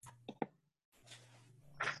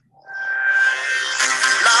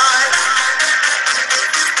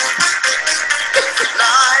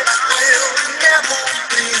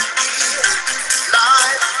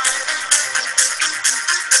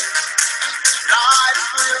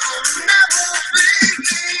Woo!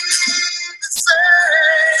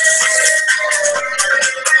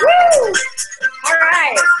 All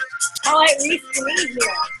right. Paulette Reese Lee here.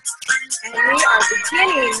 And we are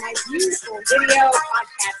beginning my beautiful video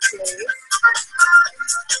podcast series.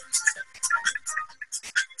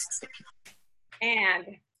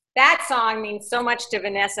 And that song means so much to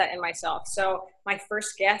Vanessa and myself. So my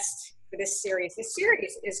first guest for this series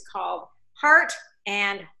is called Heart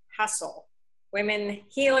and Hustle, Women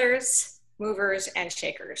Healers, Movers, and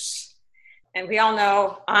Shakers. And we all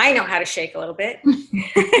know, I know how to shake a little bit,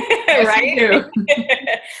 right?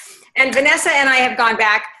 And Vanessa and I have gone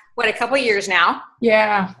back, a couple of years now?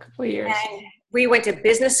 Yeah, a couple of years. And we went to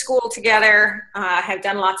business school together, have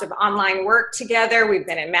done lots of online work together. We've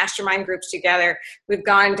been in mastermind groups together. We've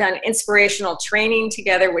done inspirational training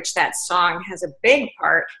together, which that song has a big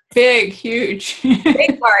part. Big, huge.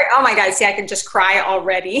 Big part. Oh my God, see, I can just cry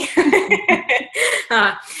already.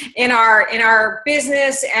 In our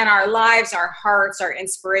business and our lives, our hearts, our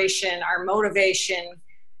inspiration, our motivation,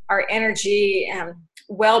 our energy,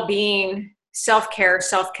 well-being, self-care,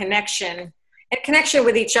 self-connection, and connection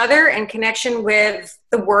with each other and connection with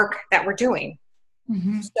the work that we're doing.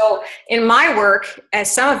 Mm-hmm. So in my work,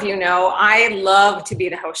 as some of you know, I love to be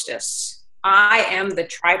the hostess. I am the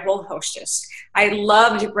tribal hostess. I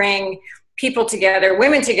love to bring people together,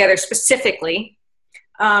 women together specifically,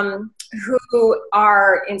 who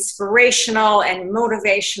are inspirational and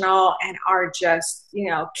motivational and are just,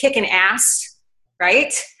 kicking ass,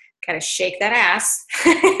 right? Got to shake that ass.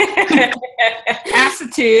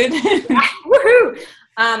 Attitude. Woohoo!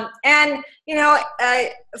 And,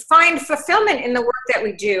 find fulfillment in the work that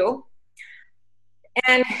we do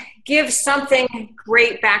and give something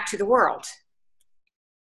great back to the world.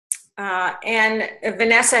 And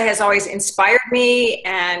Vanessa has always inspired me,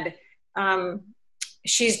 and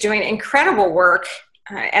she's doing incredible work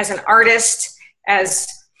as an artist, as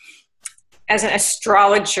an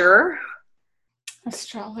astrologer.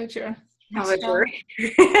 Astrologer. And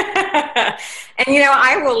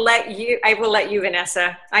I will let you,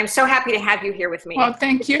 Vanessa. I'm so happy to have you here with me. Well,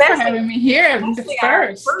 thank you for having me here.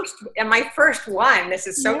 My first one. This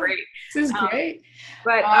is so great. This is great.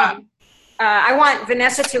 But I want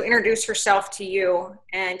Vanessa to introduce herself to you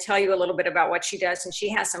and tell you a little bit about what she does. And she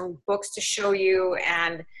has some books to show you,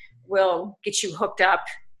 and we'll get you hooked up.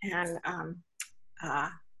 And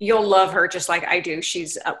you'll love her just like I do.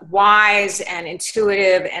 She's wise and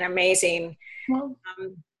intuitive and amazing.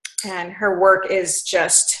 And her work is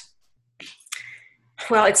just,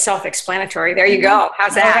 it's self-explanatory. There you go.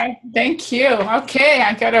 How's that? Thank you. Okay.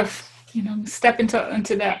 I got to, step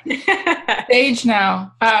into that stage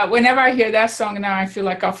now. Whenever I hear that song now, I feel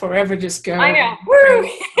like I'll forever just go. I know. Woo!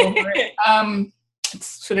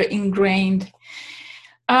 It's sort of ingrained.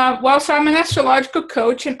 So I'm an astrological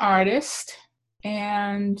coach and artist.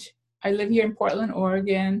 And I live here in Portland,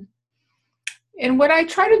 Oregon. And what I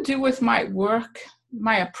try to do with my work,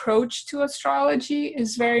 my approach to astrology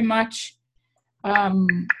is very much a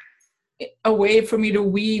way for me to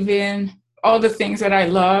weave in all the things that I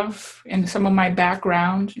love and some of my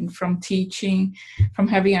background, and from teaching, from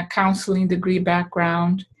having a counseling degree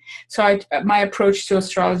background. So my approach to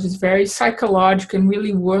astrology is very psychological and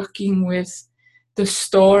really working with the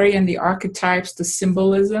story and the archetypes, the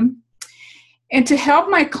symbolism. And to help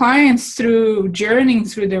my clients through journeying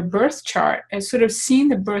through their birth chart, I sort of seen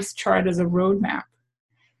the birth chart as a roadmap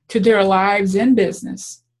to their lives and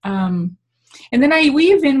business. And then I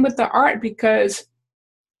weave in with the art because,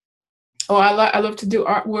 I love to do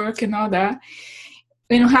artwork and all that.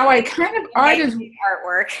 How I kind of art is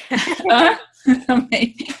artwork.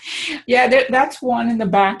 Yeah, that's one in the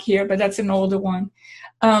back here, but that's an older one.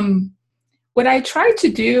 What I try to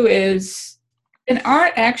do is, and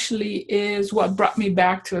art actually is what brought me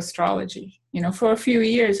back to astrology. For a few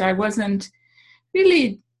years, I wasn't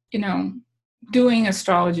really, doing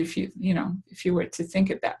astrology, if you were to think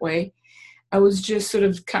it that way. I was just sort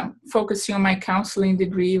of focusing on my counseling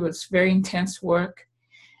degree. It was very intense work.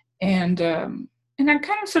 And I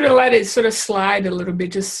kind of sort of let it sort of slide a little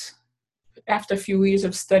bit just after a few years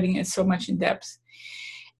of studying it so much in depth.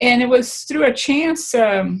 And it was through a chance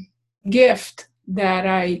gift that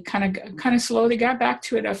I kind of slowly got back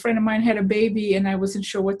to it. A friend of mine had a baby, and I wasn't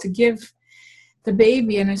sure what to give the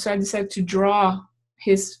baby, and so I decided to draw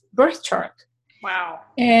his birth chart. Wow!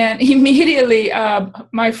 And immediately,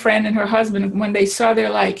 my friend and her husband, when they saw, they're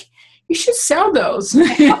like, "You should sell those."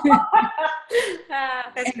 That's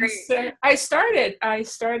great. So I started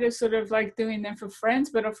sort of like doing them for friends,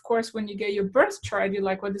 but of course, when you get your birth chart, you're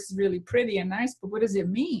like, "Well, this is really pretty and nice, but what does it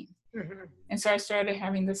mean?" Mm-hmm. And so I started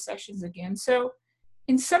having the sessions again. So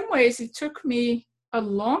in some ways, it took me a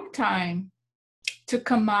long time to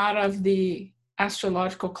come out of the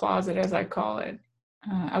astrological closet, as I call it.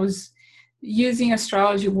 I was using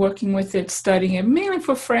astrology, working with it, studying it, mainly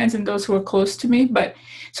for friends and those who are close to me. But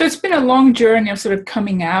so it's been a long journey of sort of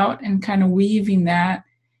coming out and kind of weaving that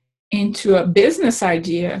into a business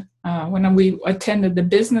idea. When we attended the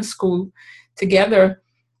business school together,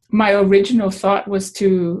 my original thought was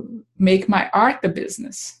to make my art the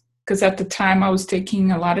business. Because at the time I was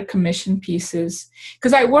taking a lot of commission pieces.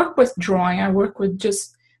 Because I work with drawing, I work with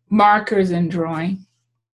just markers and drawing.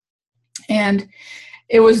 And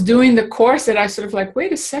it was doing the course that I sort of like,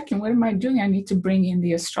 wait a second, what am I doing? I need to bring in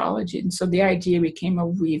the astrology. And so the idea became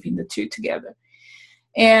of weaving the two together.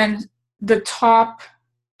 And the top,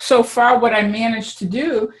 so far what I managed to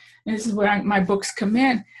do, and this is where my books come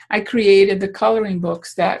in, I created the coloring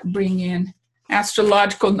books that bring in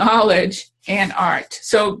astrological knowledge and art.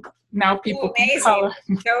 So now people can color.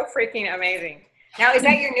 So freaking amazing. Now, is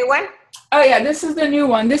that your new one? Oh yeah, this is the new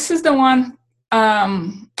one. This is the one,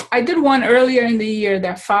 I did one earlier in the year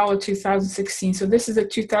that followed 2016. So this is a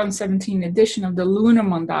 2017 edition of the lunar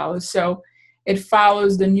mandala. So it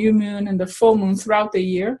follows the new moon and the full moon throughout the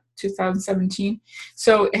year, 2017.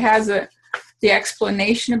 So it has the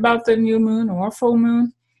explanation about the new moon or full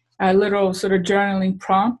moon, a little sort of journaling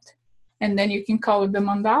prompt, and then you can color the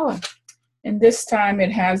mandala. And this time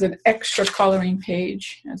it has an extra coloring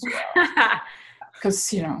page as well,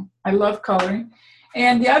 because, you know, I love coloring.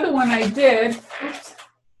 And the other one I did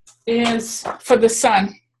is for the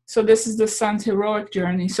sun. So this is the sun's heroic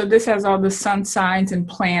journey. So this has all the sun signs and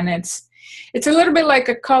planets. It's a little bit like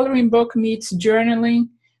a coloring book meets journaling,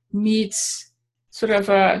 meets sort of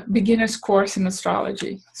a beginner's course in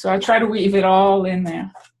astrology. So I try to weave it all in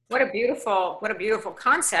there. What a beautiful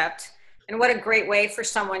concept. And what a great way for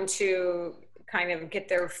someone to kind of get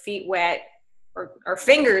their feet wet or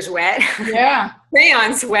fingers wet. Yeah.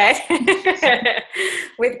 Crayons wet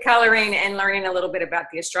with coloring and learning a little bit about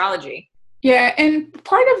the astrology. Yeah. And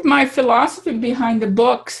part of my philosophy behind the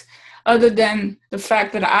books, other than the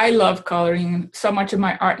fact that I love coloring, so much of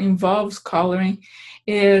my art involves coloring,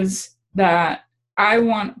 is that I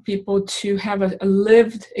want people to have a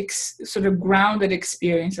lived, sort of grounded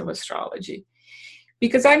experience of astrology.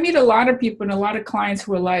 Because I meet a lot of people and a lot of clients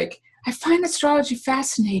who are like, I find astrology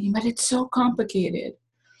fascinating, but it's so complicated.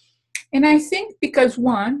 And I think because,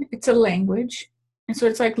 one, it's a language. And so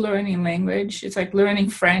it's like learning language. It's like learning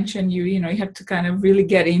French, and you have to kind of really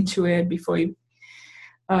get into it before you,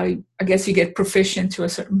 I guess you get proficient to a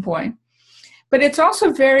certain point. But it's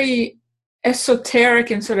also very esoteric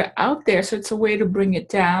and sort of out there. So it's a way to bring it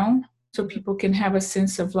down so people can have a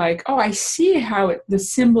sense of like, oh, I see how the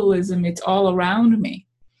symbolism, it's all around me.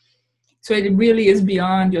 So it really is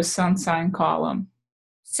beyond your sun sign column.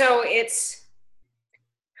 So it's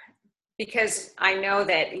because I know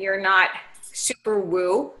that you're not super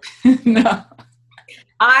woo. No.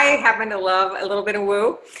 I happen to love a little bit of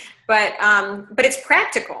woo, but it's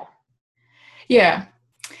practical. Yeah.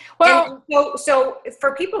 Well, so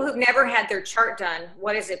for people who've never had their chart done,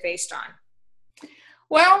 what is it based on?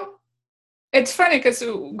 Well, it's funny because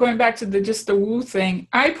going back to the woo thing,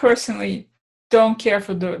 I personally don't care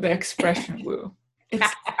for the expression woo.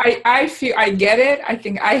 I feel I get it. I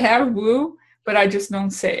think I have woo, but I just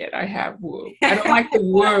don't say it. I have woo. I don't like the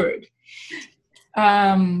word.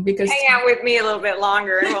 Because hang out with me a little bit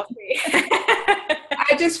longer and we'll see.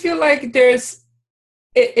 I just feel like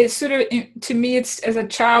it's sort of, to me, it's as a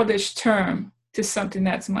childish term to something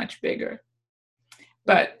that's much bigger.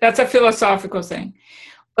 But that's a philosophical thing.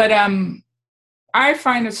 But I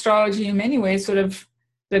find astrology in many ways sort of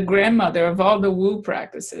the grandmother of all the woo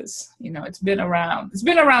practices. It's been around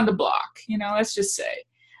the block, let's just say.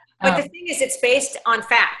 But the thing is, it's based on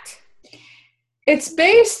fact. It's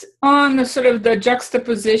based on the sort of the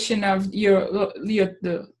juxtaposition of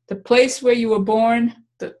the place where you were born,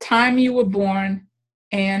 the time you were born,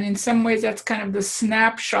 and in some ways that's kind of the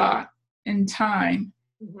snapshot in time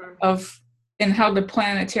and how the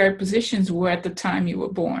planetary positions were at the time you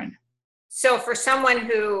were born. So for someone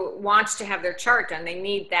who wants to have their chart done, they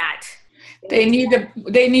need that. They need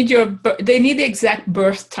the exact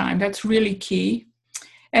birth time. That's really key.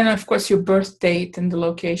 And of course your birth date and the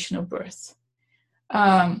location of birth.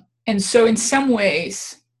 And so in some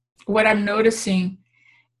ways, what I'm noticing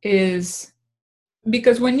is,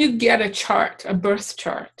 because when you get a birth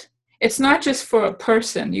chart, it's not just for a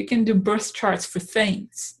person. You can do birth charts for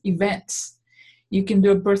things, events. You can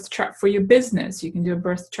do a birth chart for your business. You can do a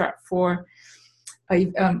birth chart for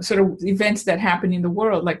sort of events that happen in the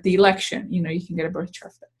world, like the election. You can get a birth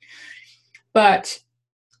chart for that. But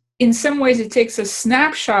in some ways, it takes a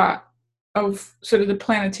snapshot of sort of the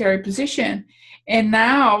planetary position. And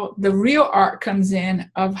now the real art comes in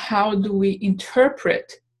of how do we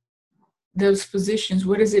interpret those positions?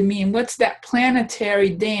 What does it mean? What's that planetary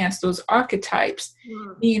dance, those archetypes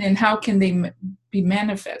mean, and how can they be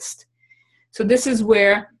manifest? So this is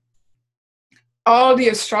where all the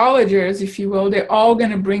astrologers, if you will, they're all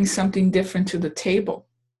going to bring something different to the table,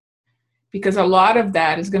 because a lot of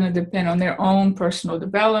that is going to depend on their own personal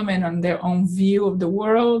development, on their own view of the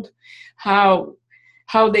world, how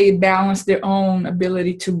they balance their own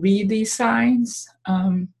ability to read these signs.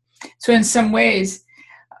 So in some ways,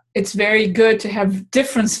 it's very good to have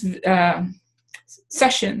different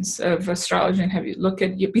sessions of astrology and have you look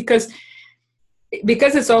at you, because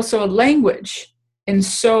it's also a language and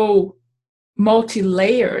so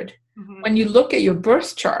multi-layered. When you look at your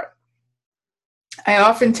birth chart, I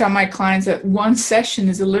often tell my clients that one session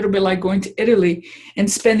is a little bit like going to Italy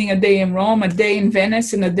and spending a day in Rome, a day in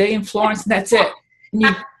Venice, and a day in Florence, and that's it.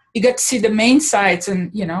 And you get to see the main sites,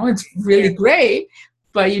 and it's really great,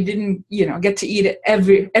 but you didn't get to eat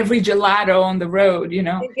every gelato on the road. You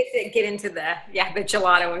get into the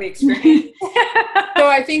gelato and the experience. So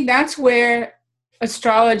I think that's where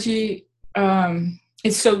astrology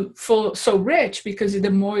is so rich, because the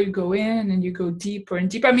more you go in and you go deeper and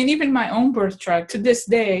deeper. I mean, even my own birth chart to this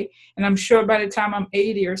day, and I'm sure by the time I'm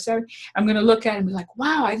 80 or 70, I'm going to look at it and be like,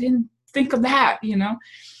 wow, I didn't think of that.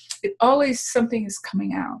 It always something is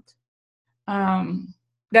coming out.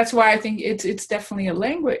 That's why I think it's definitely a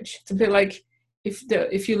language. It's a bit like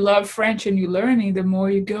if you love French and you're learning, the more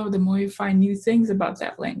you go, the more you find new things about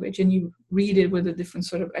that language, and you read it with a different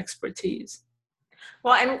sort of expertise.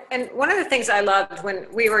 Well, and one of the things I loved when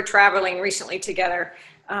we were traveling recently together,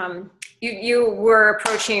 you were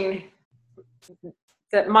approaching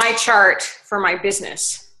my chart for my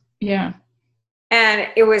business. Yeah. And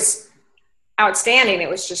it was outstanding. It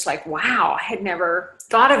was just like, wow, I had never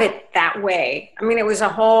thought of it that way. I mean, it was a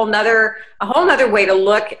whole nother way to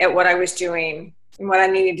look at what I was doing and what I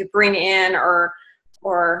needed to bring in or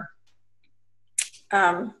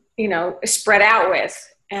spread out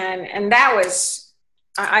with. And that was,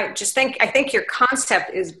 I think your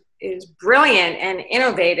concept is brilliant and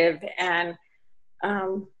innovative and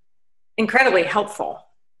incredibly helpful.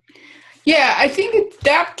 Yeah, I think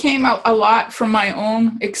that came out a lot from my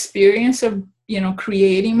own experience of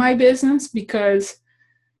creating my business, because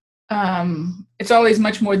it's always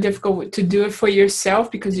much more difficult to do it for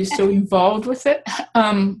yourself because you're so involved with it.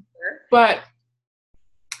 But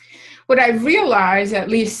what I realized, at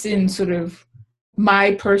least in sort of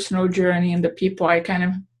my personal journey and the people I kind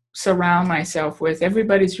of surround myself with,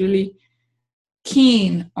 everybody's really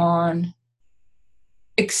keen on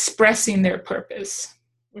expressing their purpose.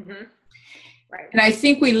 Mm-hmm. Right. And I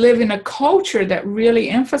think we live in a culture that really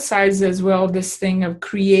emphasizes as well this thing of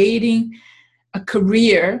creating a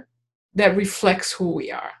career that reflects who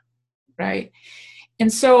we are, right?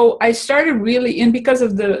 And so I started really, and because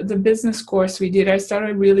of the business course we did, I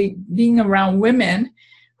started really being around women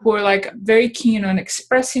who are like very keen on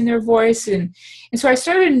expressing their voice. And so I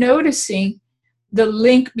started noticing the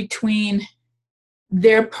link between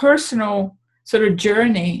their personal sort of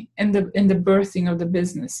journey and the birthing of the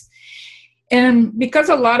business. And because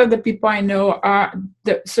a lot of the people I know are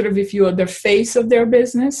the sort of, if you are the face of their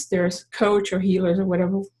business, there's coach or healers or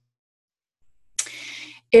whatever,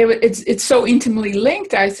 it's so intimately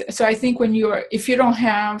linked. So I think if you don't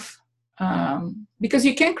have, because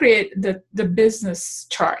you can create the business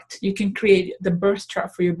chart, you can create the birth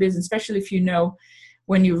chart for your business, especially if you know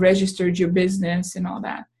when you registered your business and all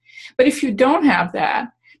that. But if you don't have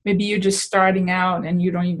that, maybe you're just starting out and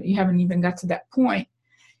you haven't even got to that point.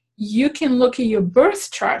 You can look at your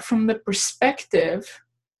birth chart from the perspective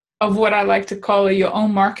of what I like to call your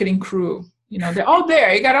own marketing crew. They're all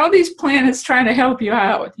there. You got all these planets trying to help you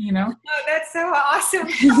out, Oh, that's so awesome.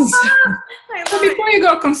 So before you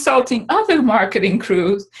go consulting other marketing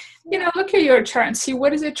crews, look at your chart and see,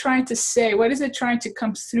 what is it trying to say? What is it trying to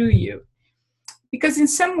come through you? Because in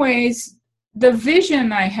some ways, the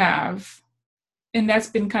vision I have, and that's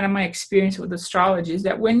been kind of my experience with astrology, is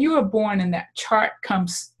that when you are born and that chart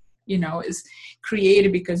comes, is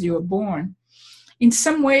created because you were born, in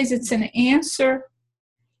some ways it's an answer.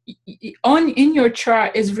 In your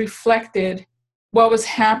chart is reflected what was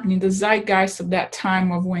happening, the zeitgeist of that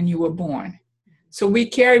time of when you were born. So we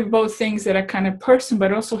carry both things that are kind of personal,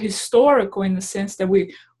 but also historical in the sense that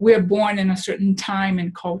we're born in a certain time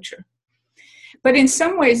and culture. But in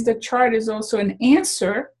some ways, the chart is also an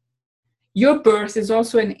answer. Your birth is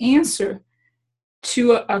also an answer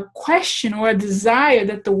to a question or a desire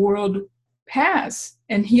that the world has.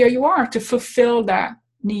 And here you are to fulfill that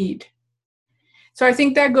need. So I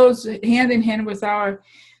think that goes hand in hand with our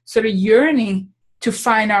sort of yearning to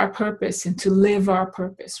find our purpose and to live our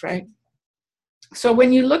purpose, right? So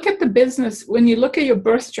when you look at the business, when you look at your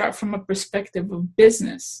birth chart from a perspective of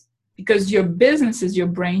business, because your business is your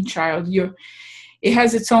brainchild, it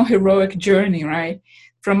has its own heroic journey, right?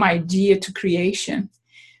 From idea to creation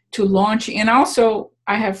to launching. And also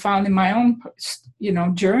I have found in my own,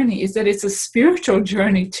 journey is that it's a spiritual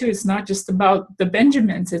journey too. It's not just about the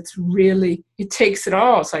Benjamins. It takes it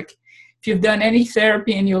all. It's like if you've done any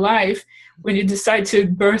therapy in your life, when you decide to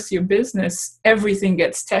birth your business, everything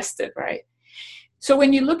gets tested, right? So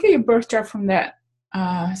when you look at your birth chart from that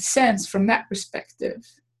sense, from that perspective,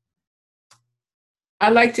 I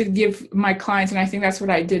like to give my clients, and I think that's what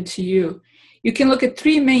I did to you, you can look at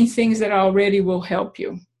three main things that already will help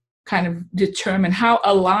you kind of determine how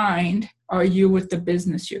aligned are you with the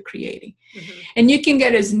business you're creating. Mm-hmm. And you can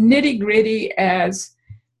get as nitty-gritty as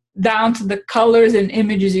down to the colors and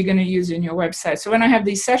images you're going to use in your website. So when I have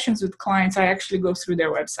these sessions with clients, I actually go through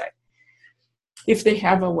their website. If they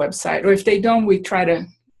have a website, or if they don't, we try to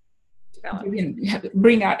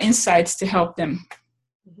bring out insights to help them.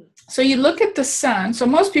 Mm-hmm. So you look at the sun. So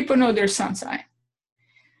most people know their sun sign.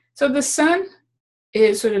 So the sun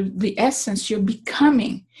is sort of the essence you're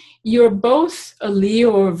becoming. You're both a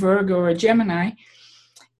Leo or a Virgo or a Gemini,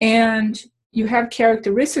 and you have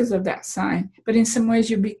characteristics of that sign, but in some ways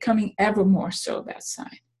you're becoming ever more so that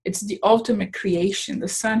sign. It's the ultimate creation. The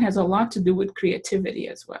sun has a lot to do with creativity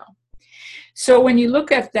as well. So when you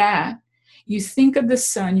look at that, you think of the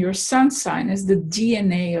sun, your sun sign, as the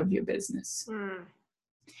DNA of your business. Mm.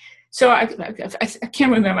 So I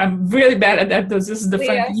can't remember. I'm really bad at that. This is the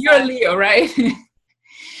fun. You're a Leo, right?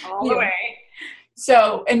 All the way.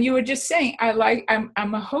 So, and you were just saying,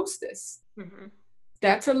 I'm a hostess. Mm-hmm.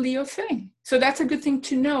 That's a Leo thing. So that's a good thing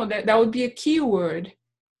to know. That would be a keyword.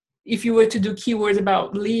 If you were to do keywords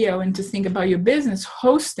about Leo and to think about your business,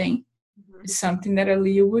 hosting is something that a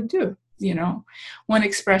Leo would do, one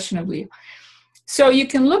expression of Leo. So you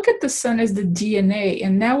can look at the sun as the DNA,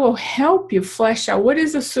 and that will help you flesh out what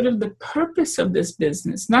is the sort of the purpose of this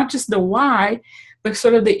business, not just the why, but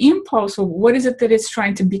sort of the impulse of what is it that it's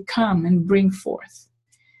trying to become and bring forth.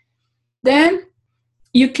 Then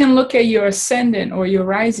you can look at your ascendant or your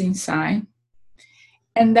rising sign,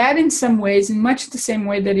 and that in some ways, in much the same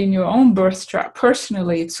way that in your own birth chart,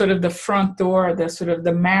 personally, it's sort of the front door, the sort of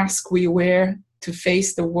the mask we wear to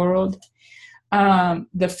face the world.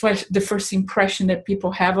 The first impression that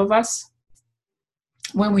people have of us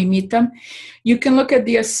when we meet them. You can look at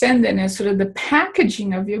the ascendant as sort of the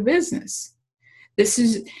packaging of your business. This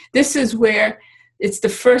is where it's the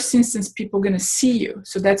first instance people are going to see you.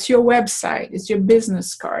 So that's your website, it's your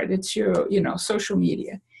business card, it's your social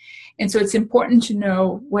media. And so it's important to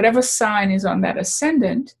know whatever sign is on that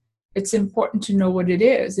ascendant, it's important to know what it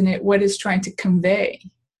is and what it's trying to convey.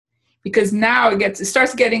 Because now it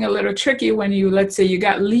starts getting a little tricky when let's say you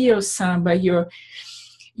got Leo sun, but your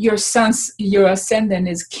ascendant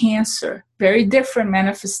is Cancer. Very different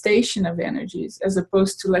manifestation of energies as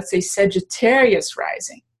opposed to, let's say, Sagittarius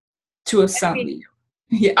rising to a sun Leo.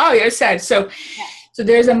 Yeah. Oh, you're Sag. So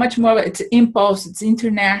there's a much more, it's impulse, it's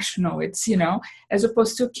international, it's, as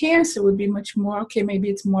opposed to Cancer would be much more, okay, maybe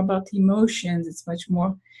it's more about the emotions, it's much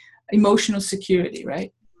more emotional security,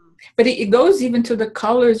 right? But it goes even to the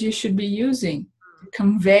colors you should be using to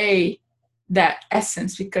convey that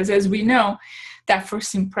essence, because as we know, that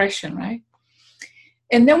first impression, right?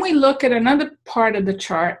 And then we look at another part of the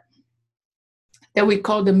chart that we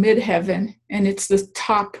call the midheaven, and it's the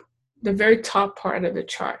very top part of the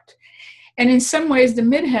chart. And in some ways, the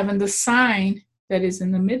midheaven, the sign that is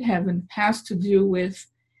in the midheaven, has to do with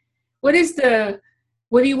what do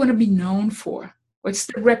you want to be known for? What's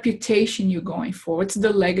the reputation you're going for? What's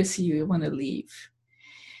the legacy you want to leave?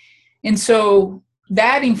 And so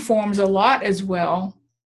that informs a lot as well.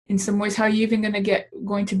 In some ways, how you're even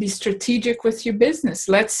going to be strategic with your business.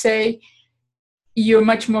 Let's say you're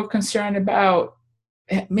much more concerned about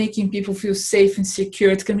making people feel safe and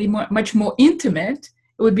secure. It's going to be much more intimate.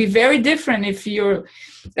 It would be very different if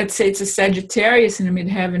let's say it's a Sagittarius in the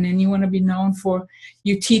midheaven and you want to be known for,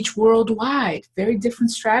 you teach worldwide, very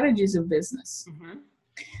different strategies of business. Mm-hmm.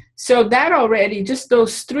 So that already, just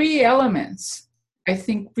those three elements, I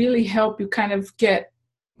think really help you kind of get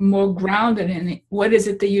more grounded in it. What is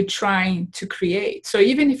it that you're trying to create? So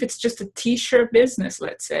even if it's just a t-shirt business,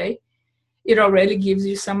 let's say, it already gives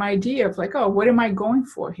you some idea of like, oh, what am I going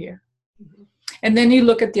for here? Mm-hmm. And then you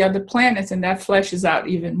look at the other planets and that fleshes out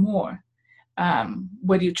even more.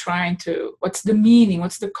 What are you trying to, what's the meaning?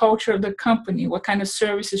 What's the culture of the company? What kind of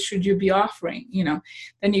services should you be offering?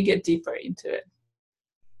 Then you get deeper into it.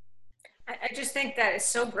 I just think that is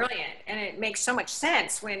so brilliant, and it makes so much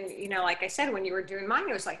sense when, like I said, when you were doing mine,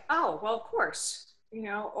 it was like, oh, well, of course,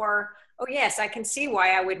 or, oh yes, I can see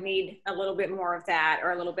why I would need a little bit more of that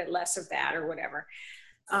or a little bit less of that or whatever.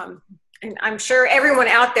 And I'm sure everyone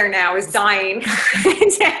out there now is dying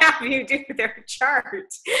to have you do their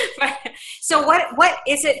chart. But, so what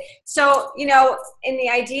is it? So, in the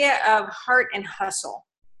idea of heart and hustle,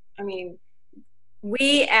 I mean,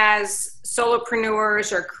 we as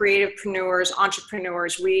solopreneurs or creativepreneurs,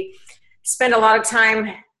 entrepreneurs, we spend a lot of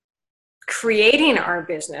time creating our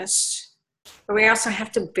business, but we also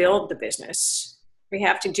have to build the business. We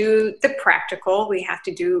have to do the practical. We have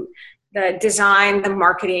to do the design, the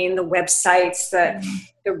marketing, the websites,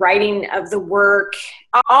 the writing of the work,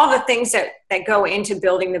 all the things that go into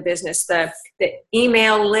building the business, the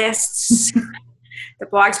email lists, the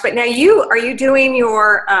blogs. But now are you doing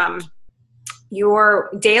your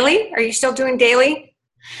daily? Are you still doing daily?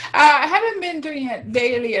 I haven't been doing it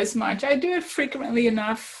daily as much. I do it frequently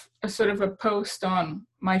enough, a sort of a post on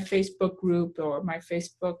my Facebook group or my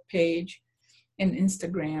Facebook page and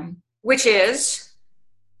Instagram. Which is?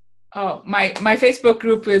 Oh, my Facebook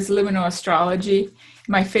group is Liminal Astrology.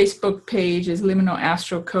 My Facebook page is Liminal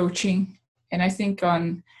Astro Coaching. And I think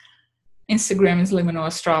on Instagram is Liminal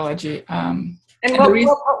Astrology. And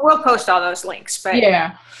we'll post all those links. But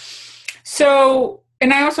yeah. So,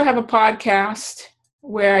 and I also have a podcast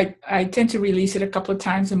where I tend to release it a couple of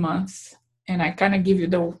times a month. And I kind of give you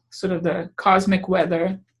the sort of the cosmic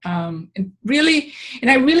weather. And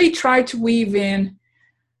I really try to weave in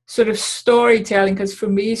sort of storytelling, because for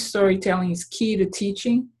me, storytelling is key to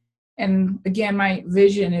teaching. And again, my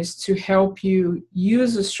vision is to help you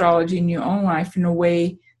use astrology in your own life in a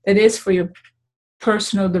way that is for your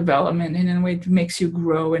personal development and in a way that makes you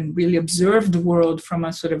grow and really observe the world from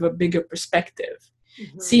a sort of a bigger perspective.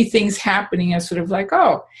 Mm-hmm. See things happening as sort of like,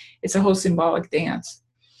 oh, it's a whole symbolic dance.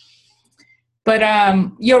 But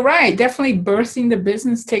you're right. Definitely birthing the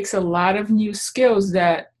business takes a lot of new skills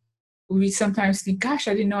that we sometimes think, gosh,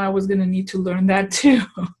 I didn't know I was going to need to learn that too.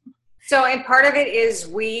 So, and part of it is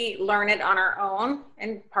we learn it on our own,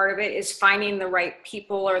 and part of it is finding the right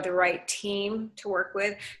people or the right team to work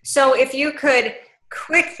with. So if you could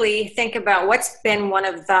quickly think about what's been one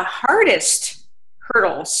of the hardest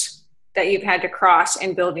hurdles that you've had to cross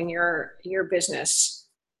in building your business.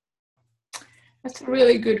 That's a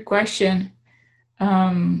really good question.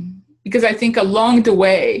 Because I think along the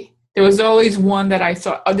way, there was always one that I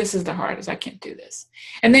thought, oh, this is the hardest. I can't do this.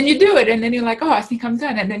 And then you do it. And then you're like, oh, I think I'm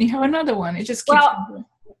done. And then you have another one. It just keeps going.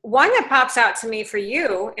 One that pops out to me for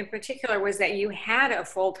you in particular was that you had a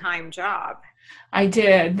full-time job. I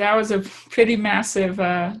did. That was a pretty massive.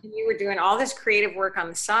 You were doing all this creative work on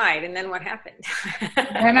the side. And then what happened?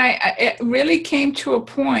 And it really came to a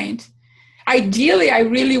point. Ideally, I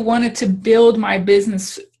really wanted to build my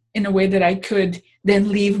business in a way that I could then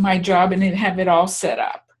leave my job and then have it all set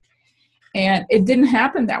up. And it didn't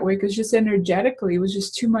happen that way because just energetically, it was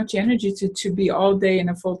just too much energy to be all day in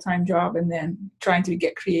a full-time job and then trying to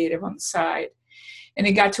get creative on the side. And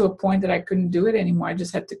it got to a point that I couldn't do it anymore. I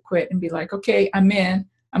just had to quit and be like, okay, I'm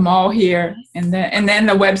all here. And then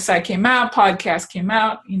the website came out, podcast came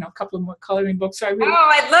out, a couple of more coloring books. So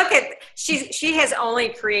she has only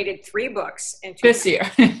created 3 books this year.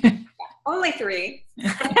 Only 3,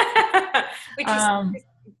 which is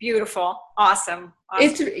beautiful. Awesome.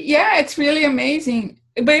 It's really amazing.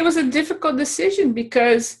 But it was a difficult decision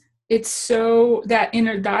because it's so that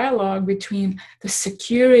inner dialogue between the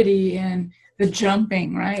security and the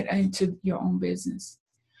jumping right into your own business.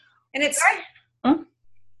 And it's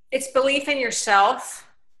belief in yourself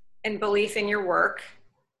and belief in your work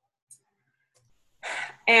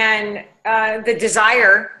and the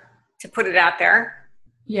desire to put it out there.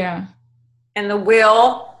 Yeah. And the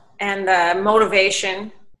will and the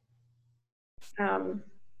motivation.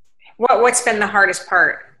 What's been the hardest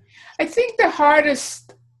part? I think the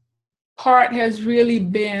hardest part has really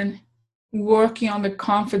been working on the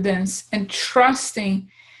confidence and trusting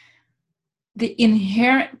the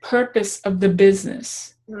inherent purpose of the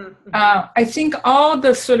business. Mm-hmm. I think all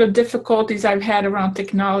the sort of difficulties I've had around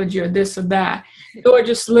technology or this or that, they were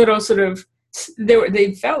just little sort of,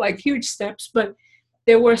 they felt like huge steps, but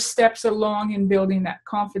there were steps along in building that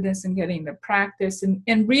confidence and getting the practice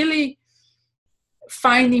and really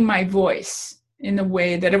finding my voice in a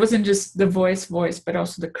way that it wasn't just the voice, but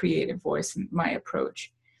also the creative voice in my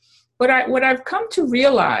approach. What I've come to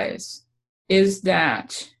realize is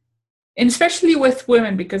that, and especially with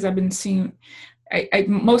women, because I've been seeing,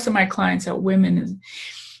 most of my clients are women,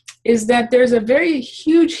 is that there's a very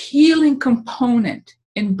huge healing component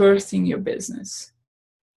in birthing your business.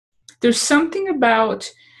 There's something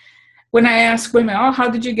about when I ask women, oh, how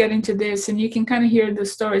did you get into this? And you can kind of hear the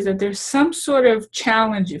stories that there's some sort of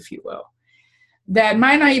challenge, if you will, that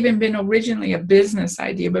might not even been originally a business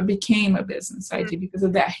idea, but became a business idea because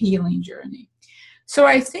of that healing journey. So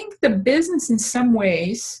I think the business in some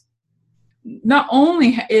ways not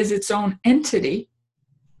only is its own entity,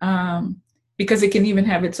 because it can even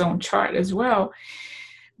have its own chart as well,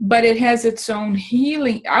 but it has its own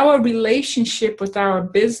healing. Our relationship with our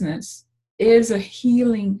business is a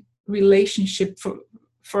healing relationship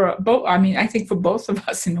for both. I mean, I think for both of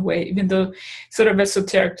us in a way, even though sort of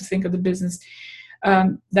esoteric to think of the business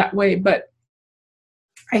that way. But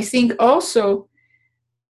I think also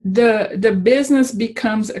the business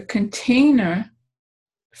becomes a container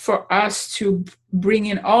for us to bring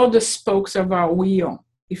in all the spokes of our wheel,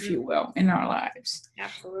 if you will, in our lives.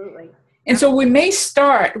 Absolutely. And so we may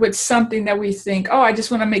start with something that we think, oh, I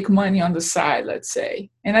just want to make money on the side, let's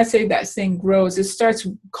say. And I say that thing grows. It starts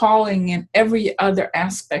calling in every other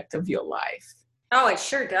aspect of your life. Oh, it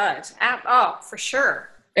sure does. Oh, for sure.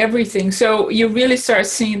 Everything. So you really start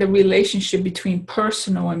seeing the relationship between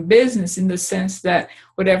personal and business in the sense that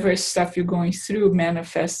whatever stuff you're going through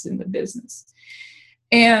manifests in the business.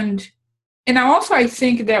 And I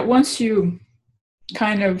think that once you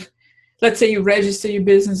kind of, let's say you register your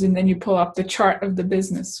business and then you pull up the chart of the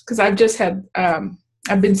business, because I've just had,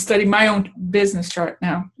 I've been studying my own business chart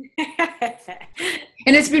now.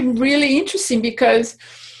 And it's been really interesting because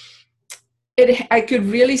I could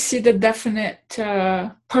really see the definite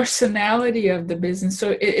personality of the business.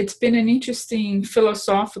 So it's been an interesting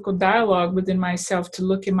philosophical dialogue within myself to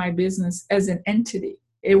look at my business as an entity.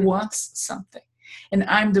 It wants something, and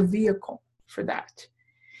I'm the vehicle for that.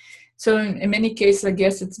 So in many cases, I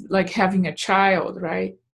guess it's like having a child,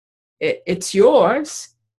 right? It's yours,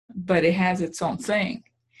 but it has its own thing.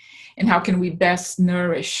 And how can we best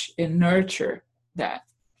nourish and nurture that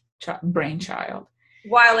brainchild?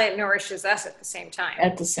 While it nourishes us at the same time.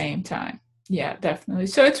 At the same time. Yeah, definitely.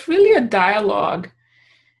 So it's really a dialogue.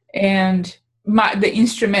 And the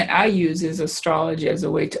instrument I use is astrology as a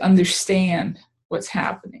way to understand what's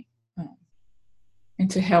happening and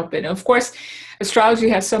to help it. Of course, astrology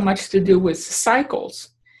has so much to do with cycles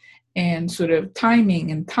and sort of timing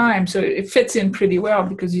and time. So it fits in pretty well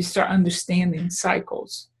because you start understanding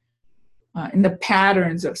cycles and the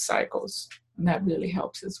patterns of cycles. And that really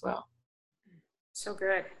helps as well. So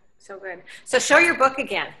good. So good. So show your book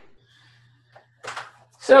again.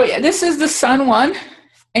 So yeah, this is the Sun one.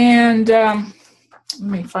 And let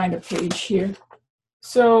me find a page here.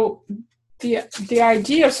 So the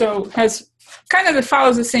idea has kind of, it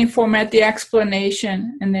follows the same format, the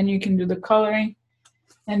explanation, and then you can do the coloring.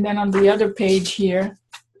 And then on the other page here,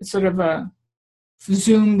 it's sort of a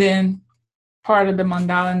zoomed in part of the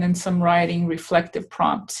mandala and then some writing reflective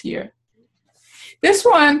prompts here. This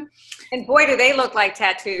one, and boy, do they look like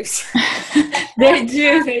tattoos. They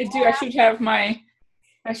do.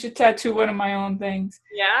 I should tattoo one of my own things.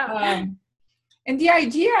 Yeah. And the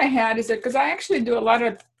idea I had is that, because I actually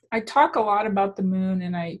I talk a lot about the moon,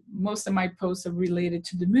 and most of my posts are related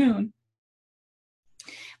to the moon.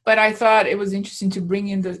 But I thought it was interesting to bring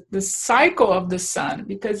in the cycle of the sun,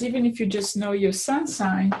 because even if you just know your sun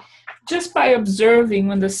sign, just by observing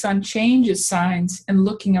when the sun changes signs and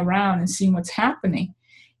looking around and seeing what's happening,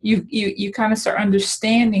 you kind of start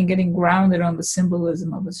understanding, getting grounded on the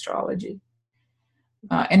symbolism of astrology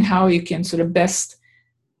and how you can sort of best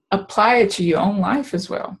apply it to your own life as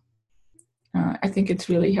well. I think it's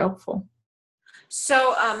really helpful.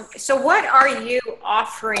 So what are you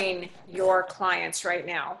offering your clients right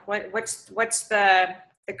now? What's the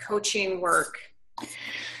coaching work?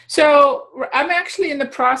 So I'm actually in the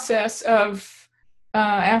process of,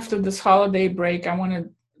 after this holiday break, I want to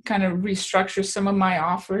kind of restructure some of my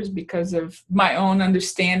offers because of my own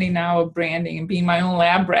understanding now of branding and being my own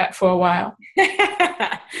lab rat for a while.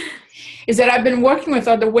 Is that I've been working with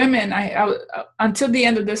other women. I until the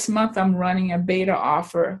end of this month, I'm running a beta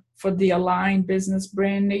offer for the aligned business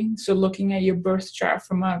branding. So looking at your birth chart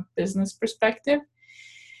from a business perspective.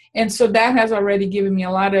 And so that has already given me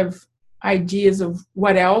a lot of ideas of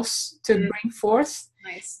what else to bring forth.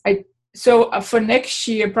 Nice. So for next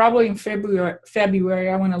year, probably in February,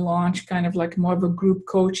 I want to launch kind of like more of a group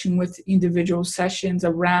coaching with individual sessions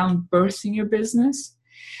around birthing your business,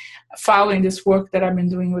 following this work that I've been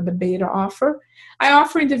doing with the beta offer. I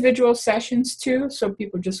offer individual sessions too, so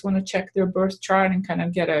people just want to check their birth chart and kind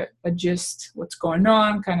of get a gist what's going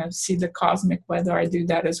on, kind of see the cosmic weather. I do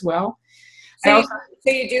that as well. So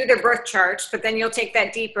you do the birth charts, but then you'll take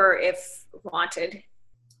that deeper if wanted.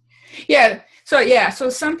 Yeah. So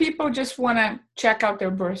some people just want to check out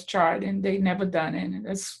their birth chart and they've never done it.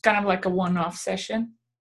 It's kind of like a one-off session.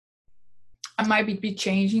 I might be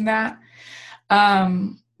changing that.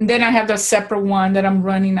 Then I have the separate one that I'm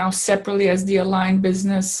running now separately as the Aligned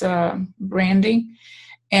Business branding.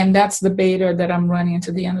 And that's the beta that I'm running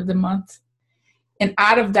until the end of the month. And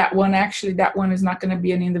out of that one, actually, that one is not going to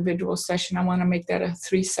be an individual session. I want to make that a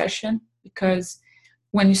 3-session, because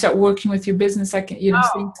when you start working with your business, I can,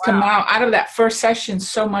 things come out of that first session.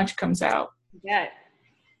 So much comes out. Yeah.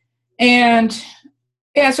 And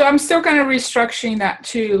yeah, so I'm still kind of restructuring that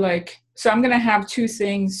too. So I'm going to have 2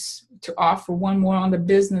 things to offer. One more on the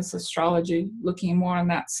business astrology, looking more on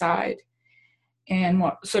that side, and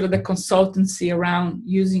more sort of the consultancy around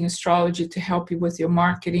using astrology to help you with your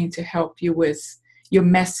marketing, to help you with your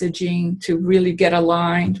messaging, to really get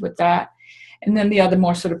aligned with that. And then the other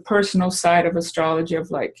more sort of personal side of astrology,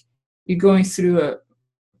 of you're going through a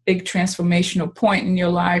big transformational point in your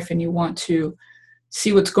life and you want to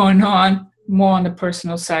see what's going on more on the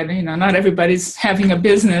personal side. Not everybody's having a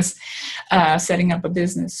business, setting up a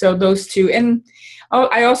business. So those 2. And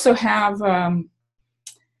I also have,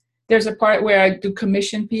 there's a part where I do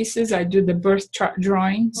commission pieces. I do the birth chart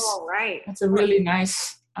drawings. Oh, right. That's a really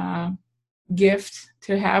nice gift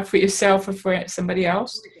to have for yourself or for somebody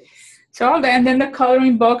else. So all that. And then the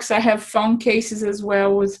coloring books. I have phone cases as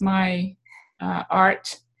well with my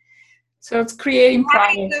art. So it's creating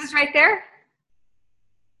products. Those right there?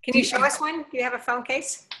 Can you show us one? Do you have a phone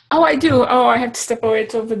case? Oh, I do. Oh, I have to step away.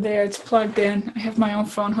 It's over there. It's plugged in. I have my own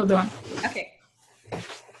phone. Hold on. Okay.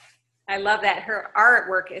 I love that. Her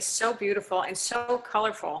artwork is so beautiful and so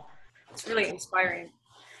colorful. It's really inspiring.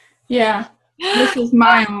 Yeah. This is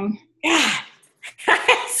my own. Yeah.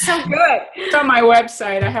 So good. It's on my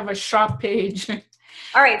website. I have a shop page.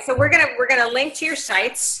 All right. So we're gonna link to your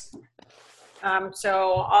sites.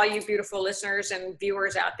 So all you beautiful listeners and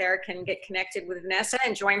viewers out there can get connected with Vanessa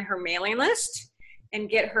and join her mailing list and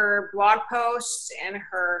get her blog posts and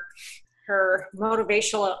her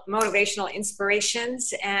motivational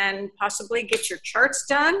inspirations, and possibly get your charts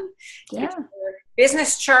done. Yeah. Get your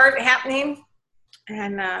business chart happening.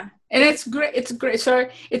 And it's great. It's great. So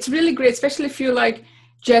it's really great, especially if you're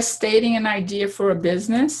just stating an idea for a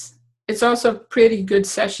business. It's also a pretty good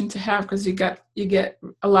session to have, because you get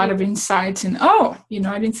a lot of insights, and I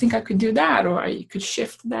didn't think I could do that, or you could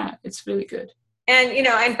shift that. It's really good. And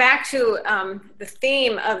and back to the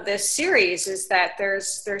theme of this series is that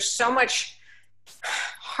there's so much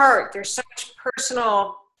heart, there's so much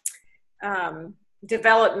personal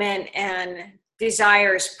development and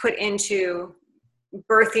desires put into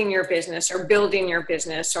birthing your business, or building your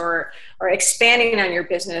business, or expanding on your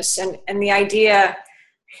business, and the idea,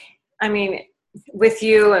 with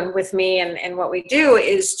you and with me and what we do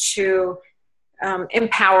is to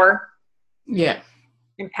empower. Yeah.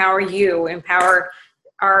 Empower you, empower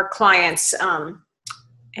our clients,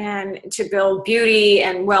 and to build beauty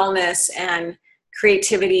and wellness and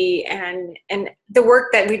creativity and the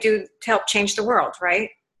work that we do to help change the world, right?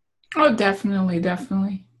 Oh, definitely.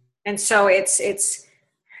 And so it's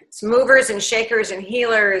movers and shakers and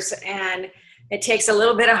healers, and it takes a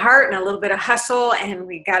little bit of heart and a little bit of hustle, and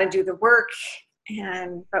we got to do the work,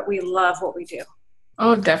 but we love what we do.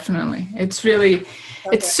 Oh, definitely. It's really,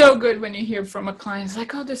 it's so good when you hear from a client, it's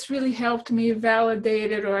like, oh, this really helped me,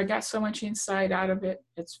 validated, or I got so much insight out of it.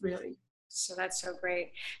 It's really. So that's so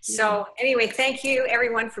great. So anyway, thank you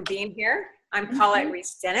everyone for being here. I'm Paulette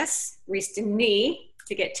Reese-Dennis, Reese-Denis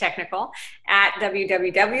to get technical, at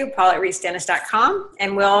www.paulettereesedennis.com.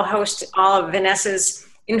 And we'll host all of Vanessa's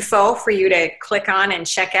info for you to click on and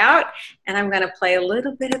check out. And I'm going to play a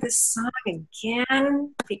little bit of this song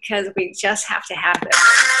again, because we just have to have this.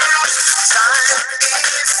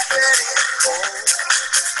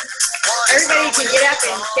 Everybody can get up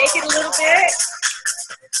and shake it a little bit.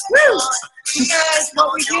 Woo! Because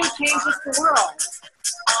what we do changes the world,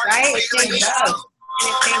 right? It changes us, and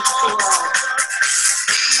it changes the world.